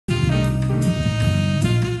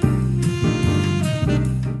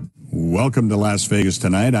Welcome to Las Vegas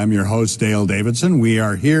tonight. I'm your host, Dale Davidson. We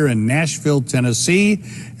are here in Nashville, Tennessee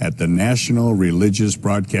at the National Religious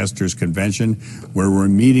Broadcasters Convention, where we're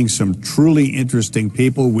meeting some truly interesting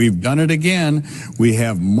people. We've done it again. We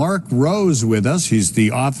have Mark Rose with us. He's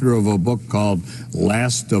the author of a book called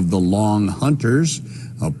Last of the Long Hunters.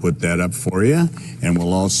 I'll put that up for you, and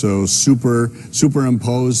we'll also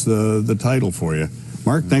superimpose the title for you.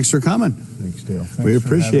 Mark, thanks for coming. Thanks, Dale. We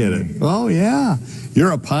appreciate it. Oh, yeah.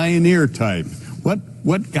 You're a pioneer type.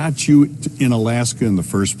 What got you in Alaska in the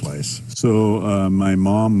first place? So my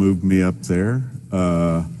mom moved me up there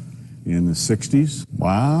in the 60s.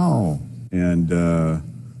 Wow. And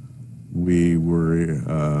we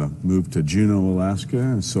were moved to Juneau, Alaska,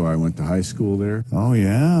 and so I went to high school there. Oh,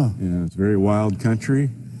 yeah. And it's a very wild country.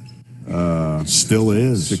 Still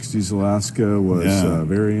is. 60s Alaska was a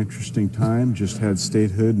very interesting time. Just had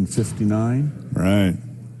statehood in 59. Right.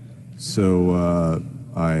 So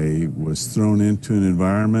I was thrown into an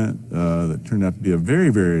environment that turned out to be a very,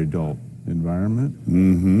 very adult environment.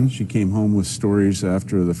 Mm-hmm. She came home with stories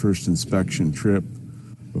after the first inspection trip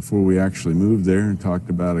before we actually moved there and talked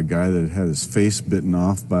about a guy that had his face bitten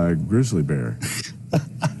off by a grizzly bear.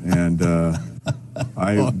 And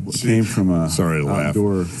I came from a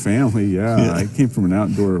outdoor family. Yeah, I came from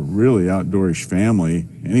an really outdoorish family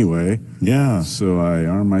anyway. Yeah. So I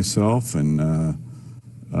armed myself and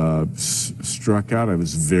struck out. I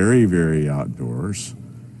was very, very outdoors.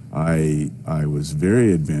 I was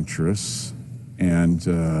very adventurous, and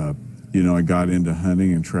you know, I got into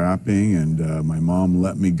hunting and trapping, and my mom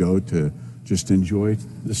let me go to just enjoy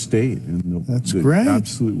the state and the great.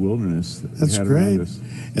 absolute wilderness that we had around us.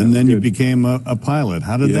 And then you became a pilot.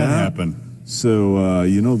 How did that happen? So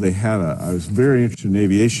you know, I was very interested in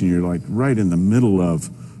aviation. You're like right in the middle of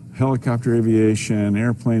helicopter aviation,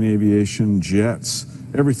 airplane aviation, jets.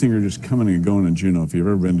 Everything are just coming and going in Juneau. If you've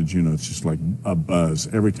ever been to Juneau, it's just like a buzz.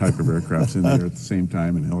 Every type of aircraft's in there at the same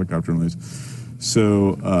time, and helicopter noise.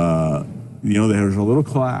 So, you know, there was a little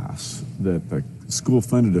class that the school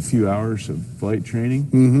funded a few hours of flight training.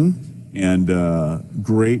 Mm-hmm. And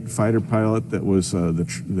great fighter pilot that was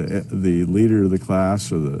the leader of the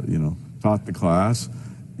class, or taught the class.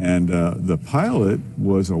 And the pilot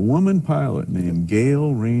was a woman pilot named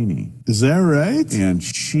Gail Rainey. Is that right? And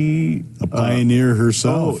she... a pioneer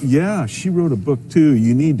herself. Oh, yeah. She wrote a book, too.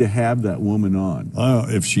 You need to have that woman on. Oh,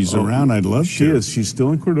 if she's around, I'd love to. She is. She's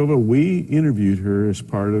still in Cordova. We interviewed her as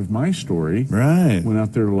part of my story. Right. Went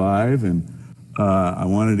out there live, and I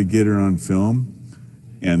wanted to get her on film.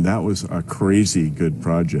 And that was a crazy good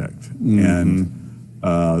project. Mm-hmm.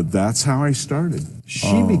 And that's how I started.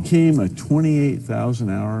 She became a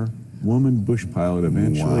 28,000-hour woman bush pilot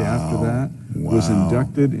eventually. After that. Was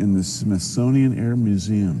inducted in the Smithsonian Air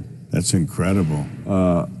Museum. That's incredible.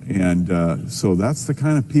 So that's the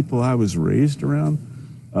kind of people I was raised around.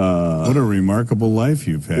 What a remarkable life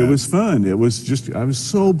you've had. It was fun. It was just, I was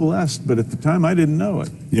so blessed, but at the time I didn't know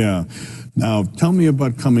it. Yeah. Now, tell me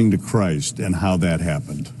about coming to Christ and how that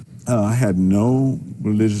happened. I had no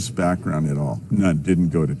religious background at all. None. Didn't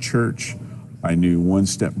go to church. I knew one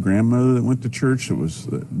step-grandmother that went to church. It was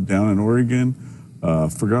down in Oregon.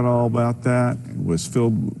 Forgot all about that. Was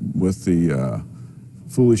filled with the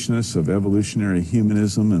foolishness of evolutionary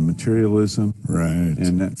humanism and materialism. Right.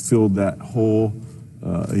 And that filled that hole,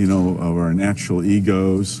 of our natural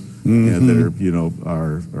egos. Mm-hmm. That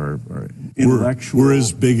are intellectual. We're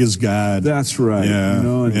as big as God. That's right. Yeah.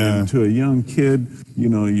 And to a young kid,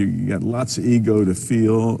 you got lots of ego to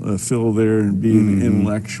fill there, and being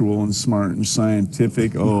intellectual and smart and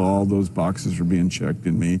scientific. Oh, all those boxes are being checked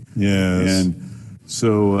in me. Yes. And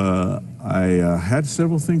so I had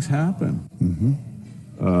several things happen.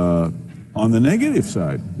 Mm-hmm. On the negative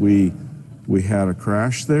side, we had a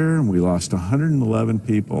crash there, and we lost 111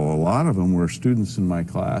 people. A lot of them were students in my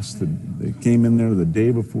class that came in there the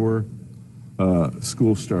day before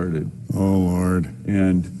school started. Oh, Lord.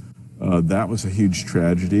 And that was a huge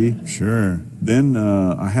tragedy. Sure. Then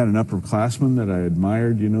I had an upperclassman that I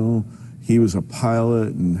admired. He was a pilot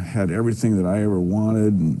and had everything that I ever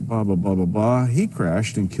wanted, and blah, blah, blah, blah, blah. He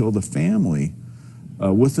crashed and killed a family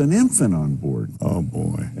with an infant on board. Oh,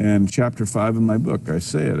 boy. And chapter 5 in my book, I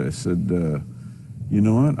say it. I said, you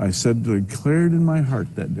know what? I said, declared in my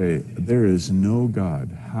heart that day, there is no God.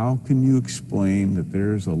 How can you explain that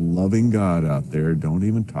there's a loving God out there? Don't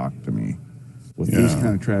even talk to me. With these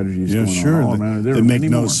kind of tragedies going on all around. They make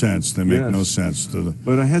no sense. They make no sense to the...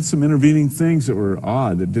 But I had some intervening things that were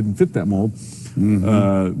odd, that didn't fit that mold.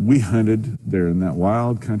 Mm-hmm. We hunted there in that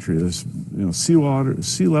wild country. There's sea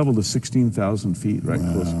level to 16,000 feet right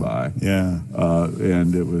close by. Yeah.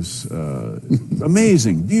 And it was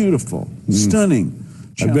amazing, beautiful, stunning.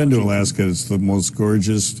 I've been to challenging. Alaska. It's the most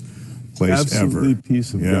gorgeous place Absolutely ever.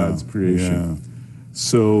 piece of God's creation. Yeah.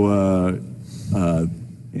 So,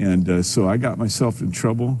 so I got myself in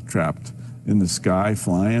trouble, trapped in the sky,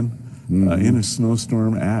 flying in a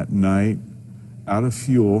snowstorm at night, out of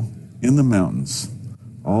fuel, in the mountains.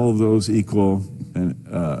 All of those equal, and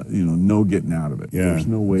no getting out of it. Yeah. There's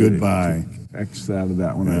no way Goodbye. to X out of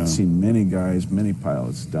that one. Yeah. I'd seen many guys, many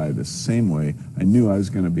pilots die the same way. I knew I was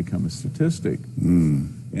going to become a statistic.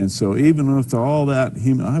 And so even with all that,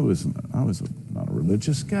 I was not a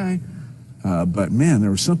religious guy, but man,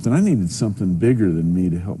 there was something, I needed something bigger than me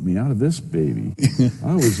to help me out of this baby.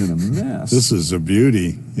 I was in a mess. This is a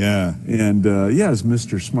beauty. Yeah. And as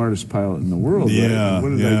Mr. Smartest pilot in the world, right? Yeah, And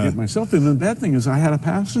what did I get myself in? And the bad thing is I had a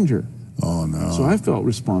passenger. Oh, no. So I felt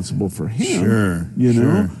responsible for him. Sure, You know?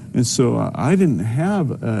 sure. And so I didn't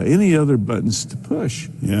have any other buttons to push.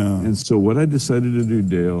 Yeah. And so what I decided to do,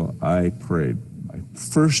 Dale, I prayed. My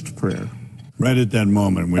first prayer. Right at that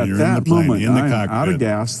moment when At you're in that the plane, moment, in the I'm cockpit. out of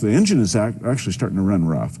gas. The engine is actually starting to run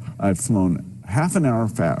rough. I'd flown half an hour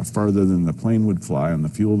farther than the plane would fly on the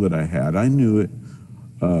fuel that I had. I knew it.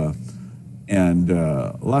 And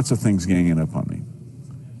lots of things ganging up on me.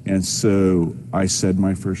 And so I said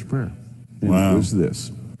my first prayer. And Wow. it was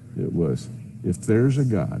this. It was, if there's a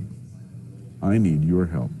God, I need your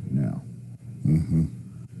help now.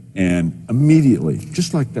 And immediately,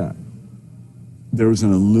 just like that, there was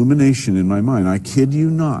an illumination in my mind. I kid you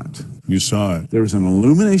not. You saw it. There was an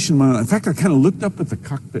illumination in my mind. In fact, I kind of looked up at the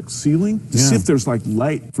cockpit ceiling to see Yeah. if there's like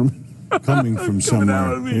light from Coming from coming somewhere.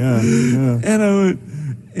 out of me. Yeah, yeah. And I went,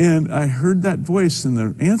 and I heard that voice, and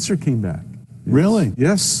the answer came back. Really?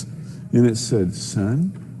 Yes. And it said,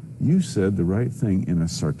 son, you said the right thing in a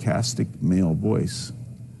sarcastic male voice.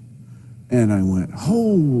 And I went,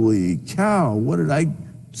 holy cow, what did I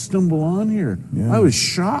stumble on here? Yeah. I was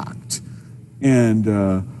shocked. And,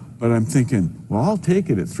 but I'm thinking, well, I'll take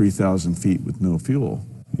it at 3,000 feet with no fuel.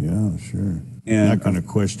 Yeah, sure. And Not going to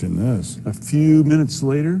question this. A few minutes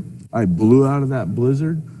later, I blew out of that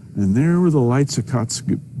blizzard, and there were the lights of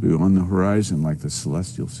Kotzebue on the horizon like the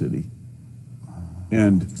celestial city.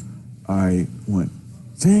 And I went,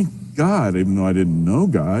 thank God, even though I didn't know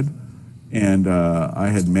God. And I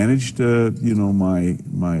had managed, my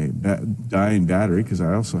dying battery, because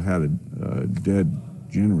I also had a dead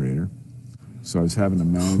generator. So I was having to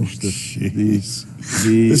manage the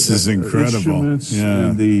This is incredible. instruments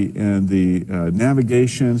Yeah. and the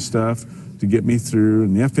navigation stuff to get me through.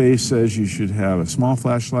 And the FAA says you should have a small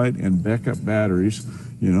flashlight and backup batteries.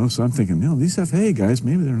 So I'm thinking, these FAA guys,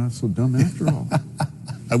 maybe they're not so dumb after all.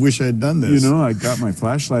 I wish I had done this. I got my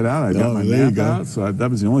flashlight out, I got my there you map go. out, so that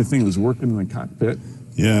was the only thing that was working in the cockpit.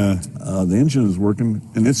 Yeah. The engine was working,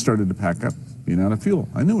 and it started to pack up, being out of fuel.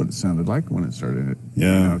 I knew what it sounded like when it started. Being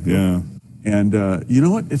out Yeah, of fuel. yeah. And you know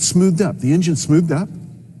what? It smoothed up. The engine smoothed up.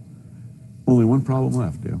 Only one problem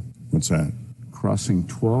left, Dale. What's that? Crossing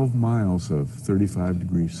 12 miles of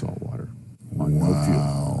 35-degree salt water on no fuel.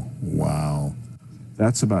 Wow. Wow.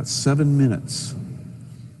 That's about 7 minutes.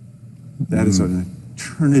 That is an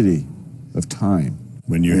eternity of time.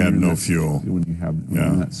 When you when have you're in no that- fuel. When you have when you're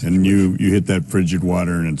in Yeah. that situation. And you hit that frigid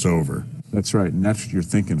water and it's over. That's right, and that's what you're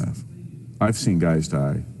thinking of. I've seen guys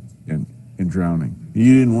die in drowning.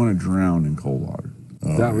 You didn't want to drown in cold water.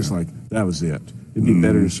 Oh, that was it. It'd be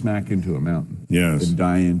better to smack into a mountain Yes. than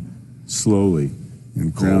dying slowly,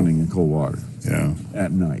 In cold. drowning in cold water Yeah.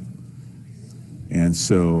 at night. And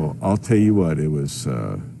so I'll tell you what, it was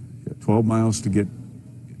 12 miles to get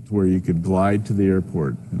to where you could glide to the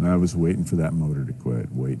airport, and I was waiting for that motor to quit,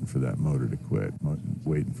 waiting for that motor to quit,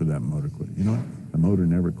 waiting for that motor to quit. You know what? The motor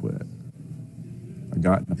never quit. I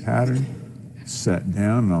got in a pattern, sat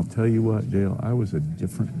down, and I'll tell you what, Dale, I was a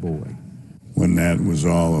different boy. When that was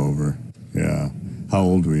all over. Yeah. How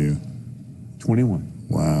old were you? 21.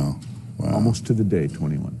 Wow. Wow. Almost to the day,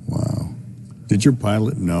 21. Wow. Did your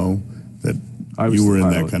pilot know that I was you were the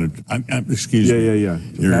in pilot. that kind of, excuse me. Yeah.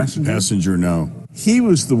 The Your passenger? no. He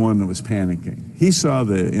was the one that was panicking. He saw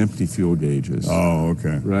the empty fuel gauges, Oh,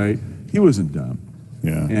 okay. right? He wasn't dumb.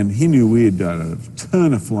 Yeah. And he knew we had done a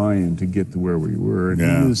ton of flying to get to where we were. And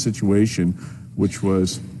Yeah. he knew the situation, which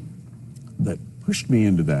was that pushed me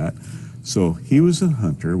into that. So he was a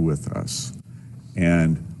hunter with us.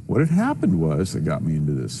 And what had happened was that got me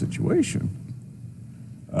into this situation.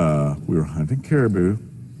 We were hunting caribou,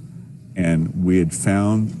 and we had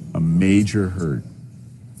found a major herd,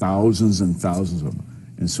 thousands and thousands of them.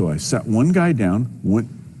 And so I sat one guy down, went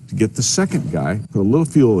to get the second guy, put a little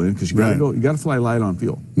fuel in, because you Right. got to fly light on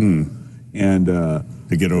fuel. And To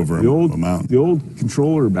get over the old a mountain. the old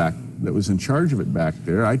controller back that was in charge of it back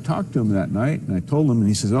there, I talked to him that night, and I told him, and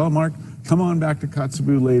he says, "Oh, Mark, come on back to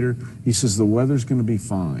Kotzebue later. He says, the weather's going to be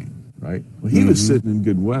fine, right? Well, he was sitting in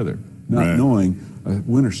good weather, not knowing a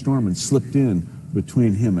winter storm had slipped in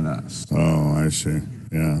between him and us. Oh, I see.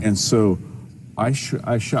 Yeah. And so I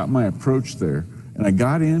shot my approach there, and I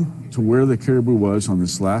got in to where the caribou was on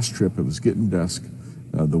this last trip. It was getting dusk.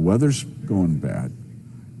 The weather's going bad.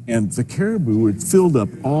 And the caribou had filled up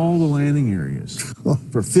all the landing areas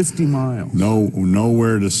for 50 miles.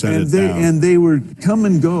 Nowhere to set it down. And they were come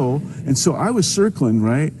and go. And so I was circling,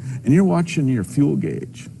 right? And you're watching your fuel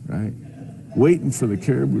gauge, right? Waiting for the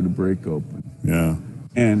caribou to break open. Yeah.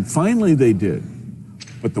 And finally they did.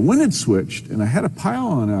 But the wind had switched, and I had a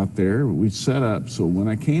pylon out there we set up. So when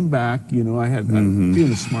I came back, you know, I'm being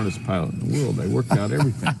the smartest pilot in the world. I worked out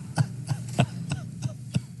everything.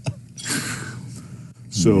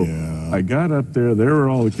 So I got up there. There were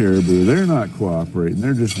all the caribou. They're not cooperating.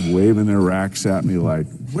 They're just waving their racks at me like,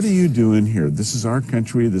 what are you doing here? This is our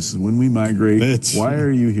country. This is when we migrate. Why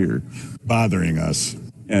are you here? Bothering us.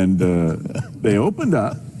 And they opened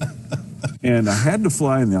up. And I had to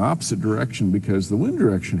fly in the opposite direction because the wind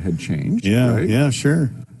direction had changed. Yeah, right? yeah,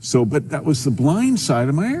 sure. So, but that was the blind side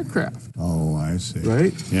of my aircraft. Oh, I see.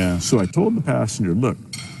 Right? Yeah. So I told the passenger, look,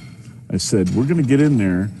 I said, we're going to get in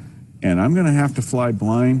there, and I'm going to have to fly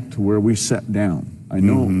blind to where we set down. I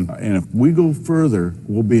know, and if we go further,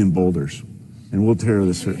 we'll be in boulders, and we'll tear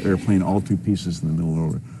this airplane all to pieces in the middle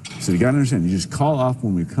of it. So you got to understand, you just call off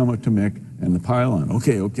when we come up to Mick and the pylon.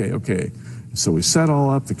 Okay. So we set all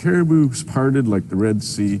up. The caribou's parted like the Red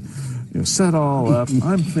Sea. You know, set all up.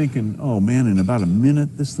 I'm thinking, oh man, in about a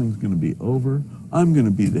minute, this thing's going to be over. I'm going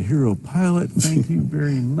to be the hero pilot. Thank you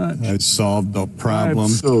very much. I solved the problem. I'm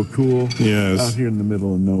so cool. Yes. Out here in the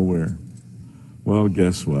middle of nowhere. Well,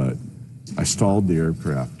 guess what? I stalled the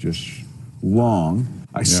aircraft just long.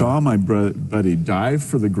 I saw my buddy dive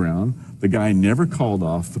for the ground. The guy never called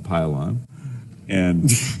off the pylon.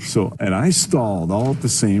 And I stalled all at the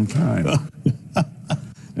same time.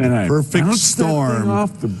 And I Perfect bounced that storm thing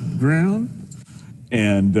off the ground,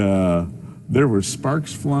 and there were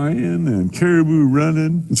sparks flying and caribou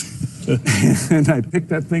running. And I picked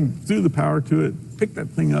that thing, threw the power to it, picked that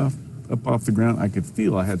thing up off the ground. I could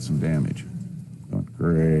feel I had some damage. I went,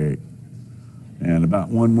 great. And about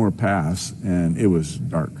one more pass, and it was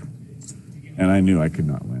dark. And I knew I could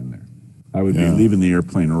not land there. I would be leaving the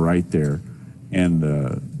airplane right there. And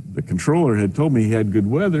the controller had told me he had good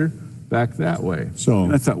weather back that way.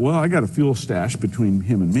 And I thought, well, I got a fuel stash between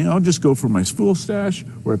him and me. I'll just go for my fuel stash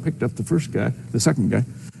where I picked up the second guy,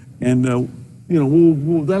 and you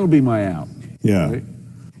know, that'll be my out. Yeah. Right?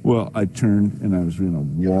 Well, I turned and I was in a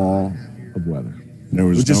wall of weather. There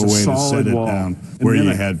was no way to set it wall. down And where then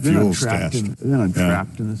you I- had then I'm fuel trapped stashed. Then I'm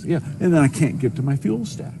trapped in this. Yeah, and then I can't get to my fuel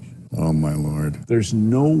stash. Oh my Lord. There's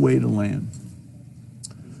no way to land.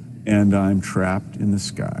 And I'm trapped in the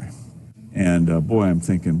sky. And boy, I'm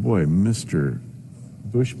thinking, boy, Mr.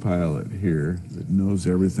 Bush pilot here that knows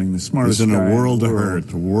everything, the smartest He's in guy a world of world,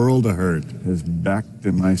 hurt, a world of hurt. has backed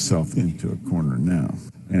myself into a corner now.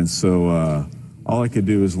 And so all I could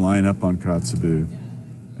do is line up on Kotzebue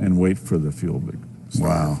and wait for the fuel big.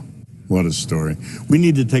 Wow. What a story. We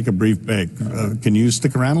need to take a brief break. Can you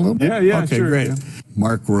stick around a little bit? Yeah, okay, sure, great. yeah.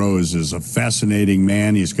 Mark Rose is a fascinating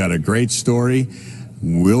man. He's got a great story.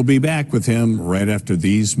 We'll be back with him right after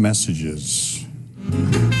these messages.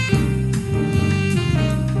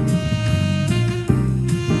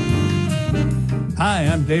 Hi,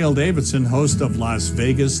 I'm Dale Davidson, host of Las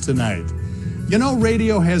Vegas Tonight. You know,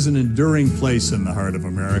 radio has an enduring place in the heart of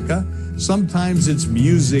America. Sometimes it's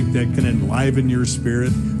music that can enliven your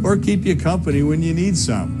spirit or keep you company when you need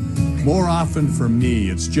some. More often for me,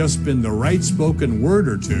 it's just been the right spoken word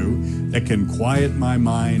or two that can quiet my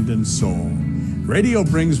mind and soul. Radio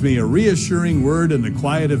brings me a reassuring word in the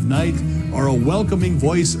quiet of night or a welcoming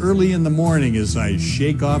voice early in the morning as I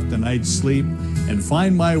shake off the night's sleep and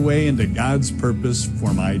find my way into God's purpose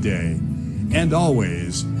for my day. And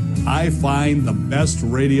always, I find the best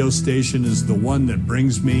radio station is the one that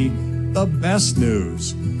brings me the best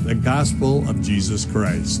news, the gospel of Jesus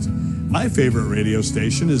Christ. My favorite radio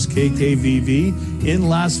station is KKVV in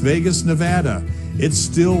Las Vegas, Nevada. It's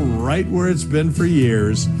still right where it's been for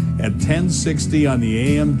years at 1060 on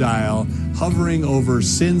the AM dial, hovering over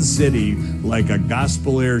Sin City like a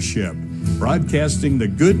gospel airship, broadcasting the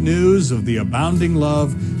good news of the abounding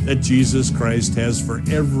love that Jesus Christ has for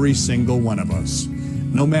every single one of us.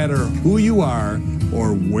 No matter who you are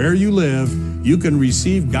or where you live, you can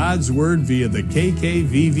receive God's word via the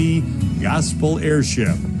KKVV Gospel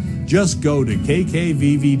Airship. Just go to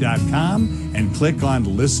kkvv.com and click on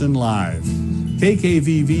Listen Live.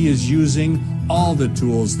 KKVV is using all the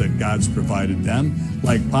tools that God's provided them,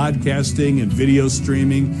 like podcasting and video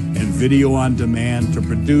streaming and video on demand, to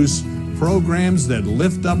produce programs that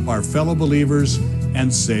lift up our fellow believers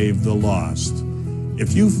and save the lost.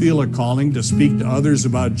 If you feel a calling to speak to others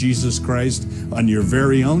about Jesus Christ on your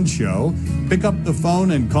very own show, pick up the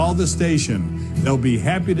phone and call the station. They'll be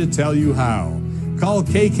happy to tell you how. Call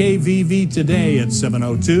KKVV today at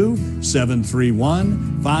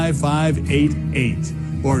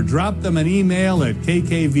 702-731-5588 or drop them an email at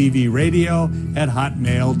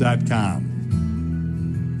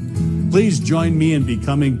kkvvradio@hotmail.com. Please join me in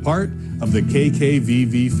becoming part of the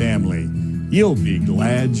KKVV family. You'll be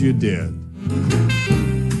glad you did.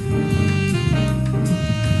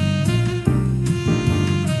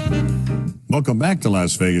 Welcome back to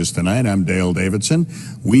Las Vegas Tonight. I'm Dale Davidson.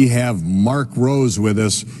 We have Mark Rose with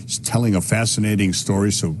us. He's telling a fascinating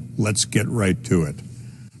story, so let's get right to it.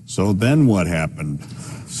 So then what happened?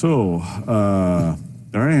 So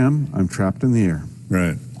there I am. I'm trapped in the air.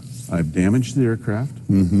 Right. I've damaged the aircraft.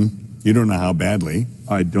 Mm-hmm. You don't know how badly.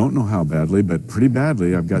 I don't know how badly, but pretty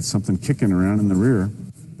badly. I've got something kicking around in the rear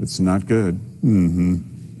that's not good. Mm-hmm.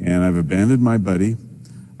 And I've abandoned my buddy.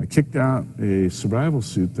 I kicked out a survival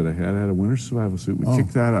suit that I had. I had a winter survival suit. We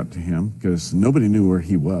kicked that out to him because nobody knew where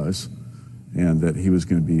he was and that he was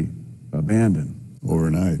going to be abandoned.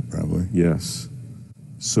 Overnight, probably. Yes.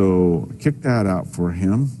 So I kicked that out for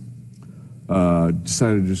him.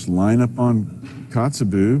 Decided to just line up on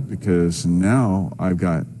Kotzebue because now I've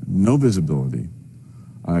got no visibility.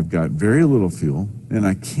 I've got very little fuel, and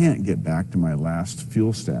I can't get back to my last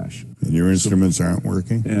fuel stash. And your instruments aren't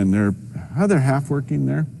working? And they're half working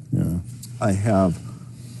there. Yeah.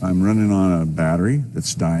 I'm running on a battery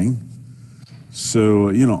that's dying.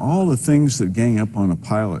 So, all the things that gang up on a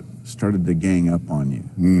pilot started to gang up on you.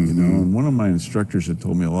 Mm-hmm. And one of my instructors had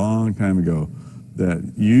told me a long time ago that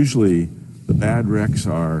usually the bad wrecks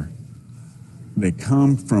they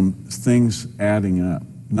come from things adding up.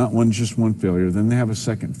 Not just one failure, then they have a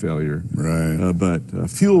second failure. Right. But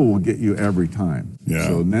fuel will get you every time. Yeah.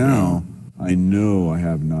 So now I know I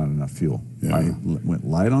have not enough fuel. Yeah. I went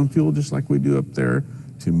light on fuel just like we do up there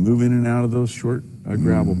to move in and out of those short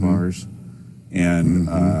gravel bars. And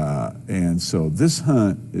so this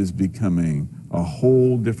hunt is becoming a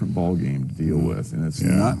whole different ballgame to deal with, and it's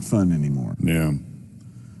not fun anymore. Yeah.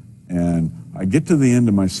 And I get to the end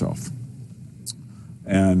of myself,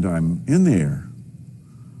 and I'm in the air,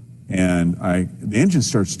 and the engine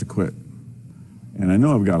starts to quit. And I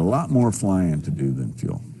know I've got a lot more flying to do than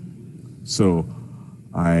fuel. So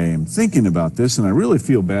I am thinking about this, and I really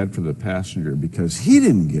feel bad for the passenger because he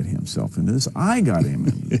didn't get himself into this. I got him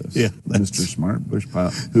into this. Mr. Smart Bush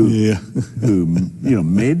Pilot, who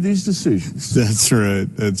made these decisions. That's right.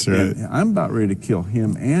 That's right. And I'm about ready to kill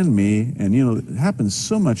him and me. And it happens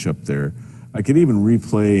so much up there. I could even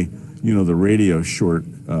replay, the radio short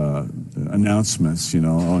announcements.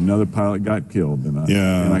 Another pilot got killed, and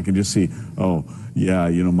I can just see,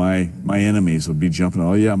 my enemies would be jumping.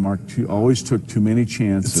 Oh yeah, Mark always took too many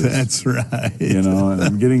chances. That's right. And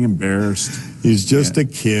I'm getting embarrassed. He's just a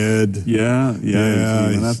kid. Yeah. He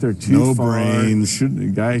went out there too far. Brains.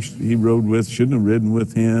 The guy he rode with shouldn't have ridden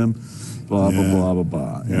with him. Blah blah blah blah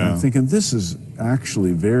blah. And I'm thinking this is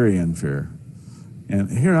actually very unfair. And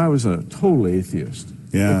here I was a total atheist.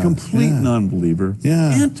 A complete non-believer,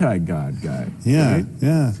 anti-God guy. Right?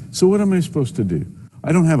 So what am I supposed to do?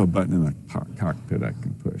 I don't have a button in the cockpit I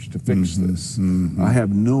can push to fix this. I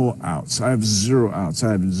have no outs. I have zero outs.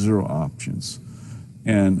 I have zero options.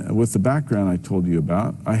 And with the background I told you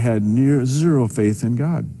about, I had near zero faith in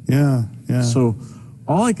God. So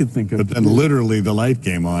all I could think of... But then literally the light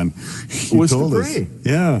came on. Was to pray.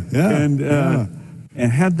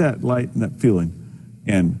 And had that light and that feeling.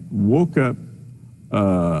 And woke up,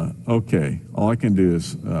 all I can do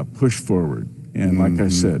is push forward. And like I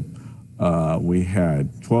said, we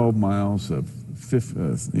had 12 miles of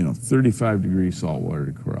 35-degree salt water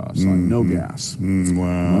to cross on no gas.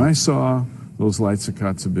 Wow. When I saw those lights of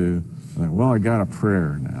Kotzebue, I'm like, I got a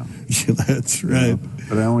prayer now. That's right.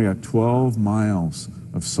 But I only got 12 miles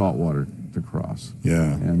of salt water to cross.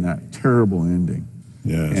 And that terrible ending.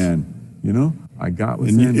 And, I got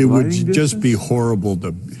within and it would distance. just be horrible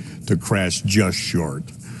to crash just short.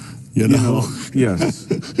 Yes.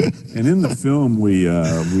 And in the film, we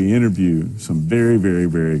interview some very, very,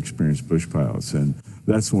 very experienced bush pilots, and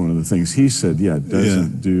that's one of the things he said. It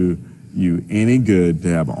doesn't do you any good to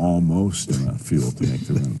have almost enough fuel to make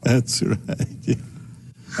the run. That's right.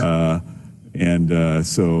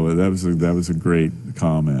 So that was a great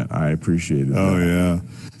comment. I appreciated that. Oh yeah.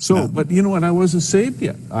 So, but you know what? I wasn't saved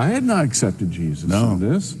yet. I had not accepted Jesus in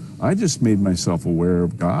this. I just made myself aware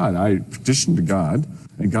of God. I petitioned to God,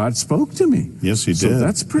 and God spoke to me. Yes, He So did.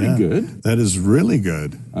 that's pretty good. That is really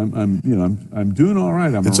good. I'm doing all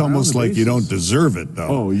right. It's almost like you don't deserve it, though.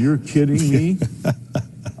 Oh, you're kidding me?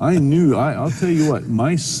 I'll tell you what,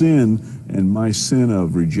 my sin and my sin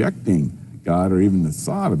of rejecting God, or even the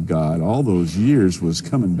thought of God, all those years was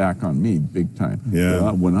coming back on me big time. Yeah.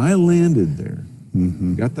 But when I landed there,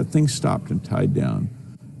 got that thing stopped and tied down,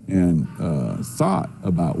 and thought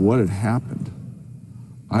about what had happened,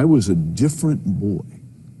 I was a different boy.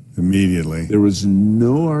 Immediately. There was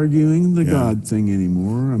no arguing the God thing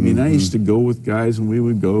anymore. I mean, I used to go with guys, and we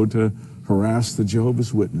would go to harass the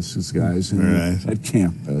Jehovah's Witnesses guys at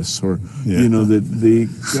campus, or the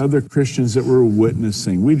other Christians that were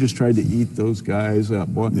witnessing. We just tried to eat those guys up.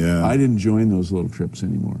 Boy, I didn't join those little trips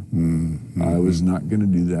anymore. I was not going to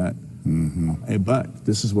do that. But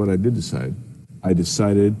this is what I did decide. I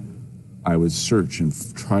decided I would search and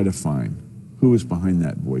try to find who was behind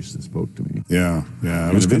that voice that spoke to me.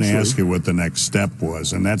 I was going to ask you what the next step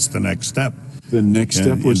was, and that's the next step. The next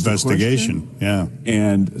step was investigation.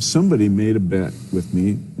 And somebody made a bet with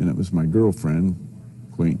me, and it was my girlfriend,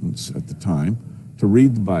 acquaintance at the time, to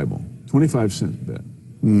read the Bible. 25-cent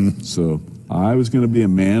bet. So I was going to be a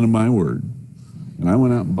man of my word. And I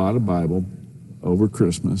went out and bought a Bible over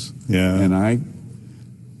Christmas. And I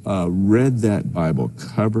read that Bible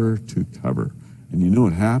cover to cover. And you know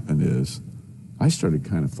what happened is I started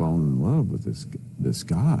kind of falling in love with this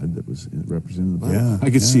God that was represented in the Bible. I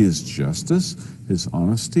could see his justice, his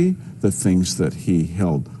honesty, the things that he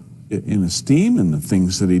held in esteem and the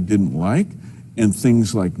things that he didn't like, and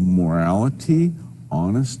things like morality,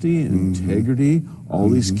 honesty, integrity, all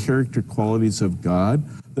these character qualities of God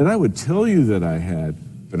that I would tell you that I had,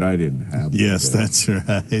 but I didn't have. Yes, that's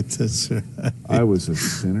right. That's right. I was a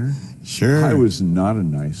sinner. Sure. I was not a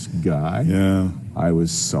nice guy. Yeah. I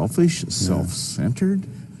was selfish, self-centered.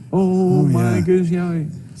 Oh my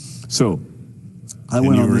goodness, So I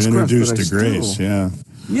went on this quest. And you were introduced to grace,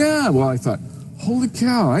 Yeah, well, I thought, holy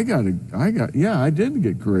cow, I did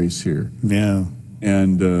get grace here. Yeah.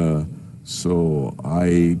 And so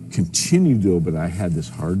I continued to, but I had this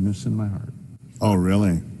hardness in my heart. Oh,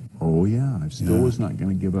 really? Oh, yeah. I still was not going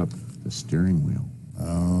to give up the steering wheel.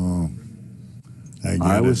 Oh.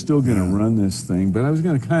 I was still going to run this thing, but I was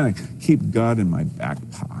going to kind of keep God in my back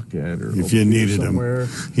pocket, or if you needed somewhere.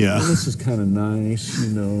 him. Yeah. Well, this is kind of nice,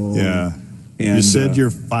 Yeah. And you said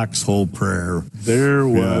your foxhole prayer. There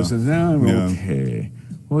was, and now I'm okay.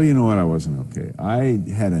 Well, you know what? I wasn't okay. I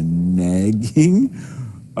had a nagging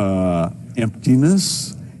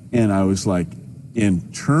emptiness, and I was like in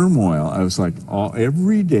turmoil. I was like,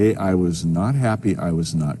 every day I was not happy. I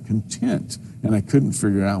was not content, and I couldn't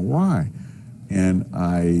figure out why. And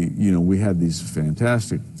we had these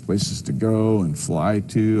fantastic places to go and fly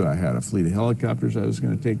to. I had a fleet of helicopters I was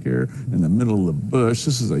going to take care of in the middle of the bush.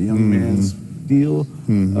 This is a young man's deal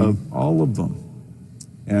of all of them.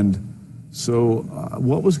 And so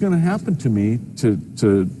what was going to happen to me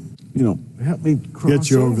to help me cross Get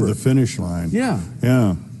you over the finish line. Yeah.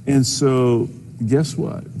 Yeah. And so guess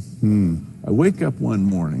what? I wake up one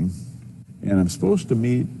morning, and I'm supposed to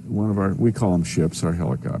meet one of we call them ships, our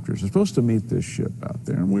helicopters. I'm supposed to meet this ship out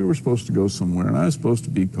there, and we were supposed to go somewhere, and I was supposed to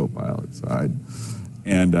be co-pilot side.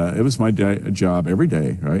 And it was my job every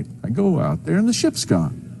day, right? I go out there, and the ship's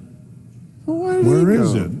gone. Well, where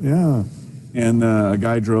is it? Yeah. And a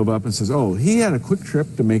guy drove up and says, oh, he had a quick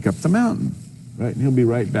trip to make up the mountain, right? And he'll be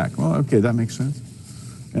right back. Well, okay, that makes sense.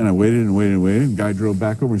 And I waited and waited and waited. And the guy drove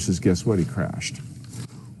back over and says, guess what? He crashed.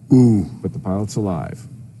 Ooh. But the pilot's alive.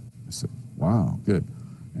 I said, wow, good.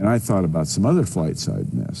 And I thought about some other flights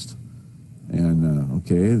I'd missed. And,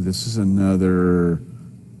 okay, this is another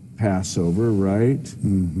Passover, right?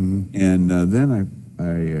 And then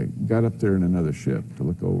I got up there in another ship to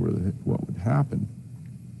look over what would happen.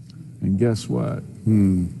 And guess what?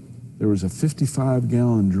 There was a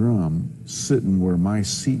 55-gallon drum sitting where my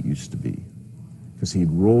seat used to be, because he'd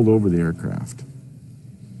rolled over the aircraft.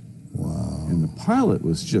 Wow. And the pilot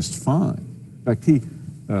was just fine. In fact, he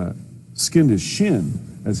skinned his shin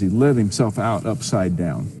as he let himself out upside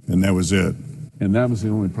down. And that was it. And that was the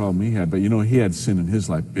only problem he had. But he had sin in his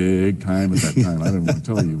life big time at that time. I didn't want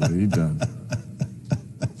to tell you what he'd done.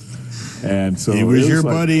 And so he was your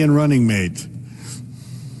buddy and running mate.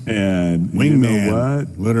 And wingman, you know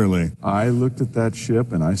what? Literally. I looked at that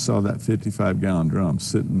ship, and I saw that 55-gallon drum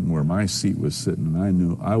sitting where my seat was sitting, and I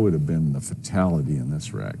knew I would have been the fatality in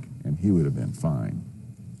this wreck, and he would have been fine.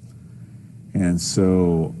 And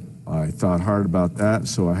so I thought hard about that,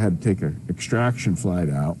 so I had to take an extraction flight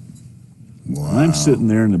out. Wow. I'm sitting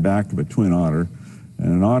there in the back of a twin otter, and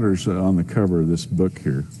an otter's on the cover of this book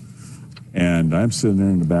here. And I'm sitting there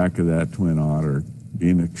in the back of that Twin Otter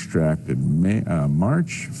being extracted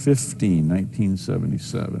March 15,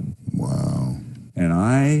 1977. Wow. And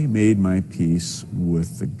I made my peace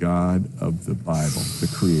with the God of the Bible, the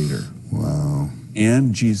Creator. Wow.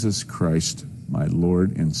 And Jesus Christ, my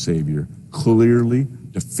Lord and Savior, clearly,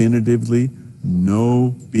 definitively,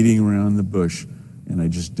 no beating around the bush. And I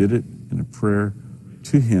just did it in a prayer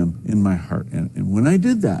to Him in my heart. And when I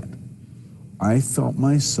did that, I felt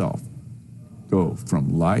myself go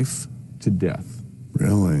from life to death.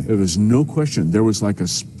 Really? There was no question. There was like a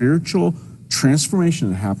spiritual transformation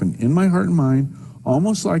that happened in my heart and mind,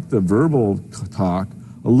 almost like the verbal talk,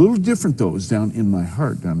 a little different though. It was down in my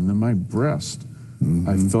heart, down in my breast.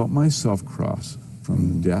 I felt myself cross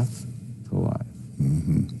from death to life.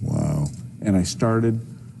 Wow. And I started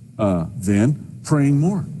then praying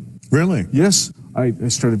more. Really? Yes, I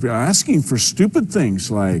started asking for stupid things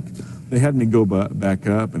like they had me go back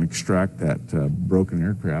up and extract that broken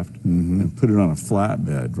aircraft and put it on a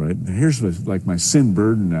flatbed, right? And here's like my sin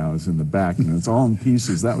burden now is in the back, and it's all in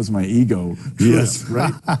pieces. That was my ego. Yes.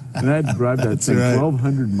 Right? And I had to drive that thing right.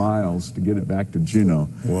 1,200 miles to get it back to Juneau.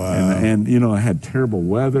 Wow. And you know, I had terrible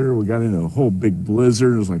weather. We got into a whole big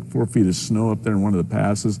blizzard. It was like 4 feet of snow up there in one of the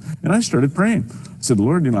passes. And I started praying. I said,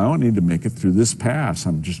 Lord, you know, I don't need to make it through this pass.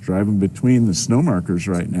 I'm just driving between the snow markers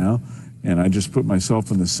right now. And I just put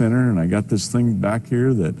myself in the center, and I got this thing back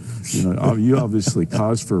here that, you know, you obviously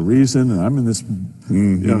caused for a reason, and I'm in this you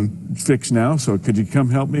know, fix now, so could you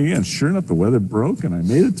come help me again? Sure enough, the weather broke, and I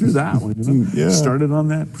made it through that one. You know? Yeah. Started on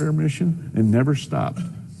that prayer mission and never stopped.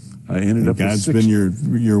 I ended up God's with 6,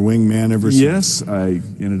 been your wingman ever since. yes, I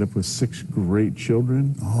ended up with 6 great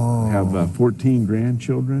children. I have 14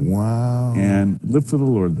 grandchildren. Wow. And live for the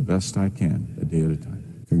Lord the best I can, a day at a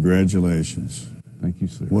time. Congratulations. Thank you,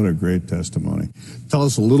 sir. What a great testimony. Tell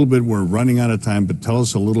us a little bit, we're running out of time, but tell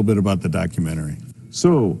us a little bit about the documentary.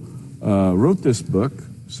 So, wrote this book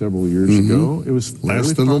several years ago. It was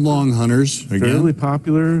Last of the Long Hunters, fairly again.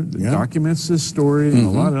 popular. It Yeah. documents this story and a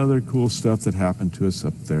lot of other cool stuff that happened to us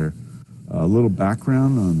up there. A little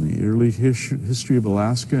background on the early history of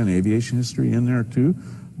Alaska and aviation history in there too.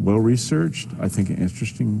 Well researched. I think an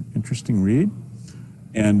interesting read.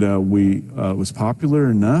 And it was popular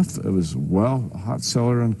enough. It was a hot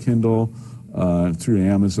seller on Kindle, through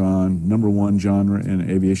Amazon, #1 genre in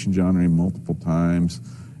aviation genre multiple times,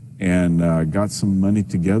 and got some money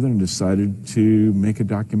together and decided to make a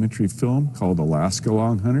documentary film called Alaska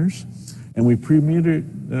Long Hunters. And we premiered it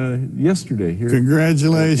yesterday here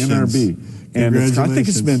Congratulations. at NRB. And I think it's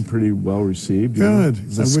Congratulations. been pretty well received. You Good. know,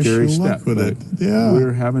 it's a I wish scary you luck step, with but it. Yeah.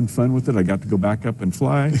 we're having fun with it. I got to go back up and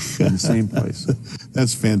fly in the same place.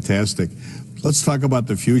 That's fantastic. Let's talk about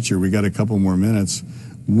the future. We got a couple more minutes.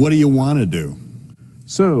 What do you want to do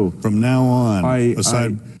So, from now on, I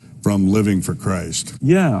from living for Christ?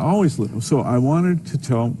 yeah, always. So I wanted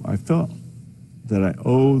to I felt that I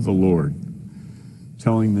owe the Lord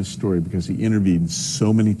telling this story because He intervened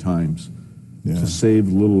so many times to save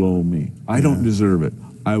little old me. I don't deserve it.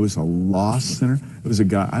 I was a lost sinner. I was a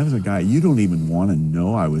guy you don't even want to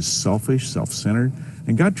know. I was selfish, self-centered,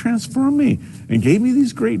 and God transformed me and gave me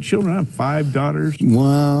these great children. I have 5 daughters.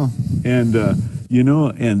 Wow. And you know,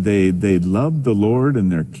 and they loved the Lord,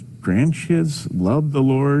 and their grandkids loved the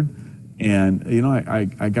Lord. And you know,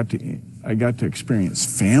 I got to experience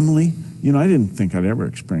family. You know, I didn't think I'd ever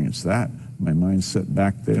experience that. My mindset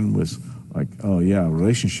back then was like, oh yeah,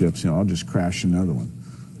 relationships. You know, I'll just crash another one.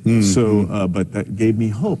 So, but that gave me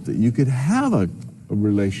hope that you could have a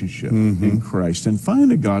relationship in Christ and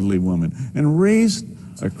find a godly woman and raise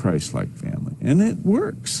a Christ-like family, and it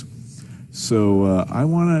works. So I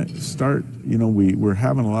want to start, you know, we're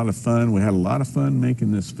having a lot of fun. We had a lot of fun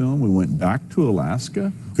making this film. We went back to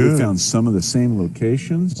Alaska. Good. We found some of the same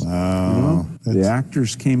locations. Wow. You know? The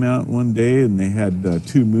actors came out one day and they had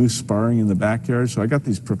 2 moose sparring in the backyard. So I got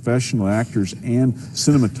these professional actors and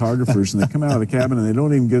cinematographers, and they come out of the cabin and they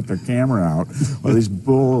don't even get their camera out while these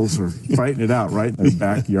bulls are fighting it out right in the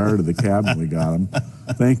backyard of the cabin. We got them.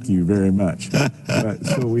 Thank you very much.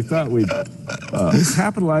 So we thought we'd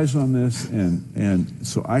capitalize on this, and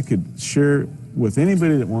so I could share with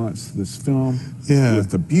anybody that wants this film with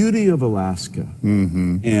the beauty of Alaska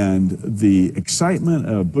and the excitement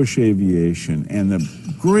of bush aviation and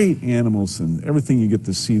the great animals and everything you get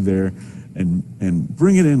to see there, and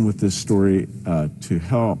bring it in with this story to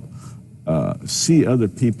help see other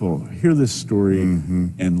people hear this story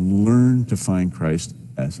and learn to find Christ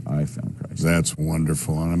as I found Christ. That's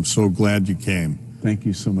wonderful, and I'm so glad you came. Thank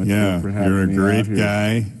you so much Yeah, for having you're a me great out here.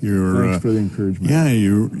 guy. You're Thanks for the encouragement. yeah,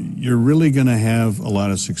 you're really going to have a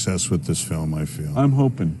lot of success with this film, I feel. I'm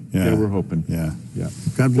hoping. Yeah. Yeah, we're hoping. Yeah. Yeah.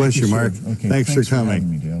 God bless you, you, Mark. sir. Okay, Thanks for coming.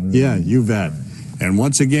 having me, Dale. Really Yeah, nice. you bet. And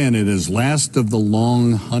once again, it is Last of the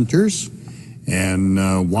Long Hunters,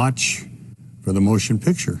 and watch for the motion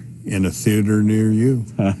picture in a theater near you.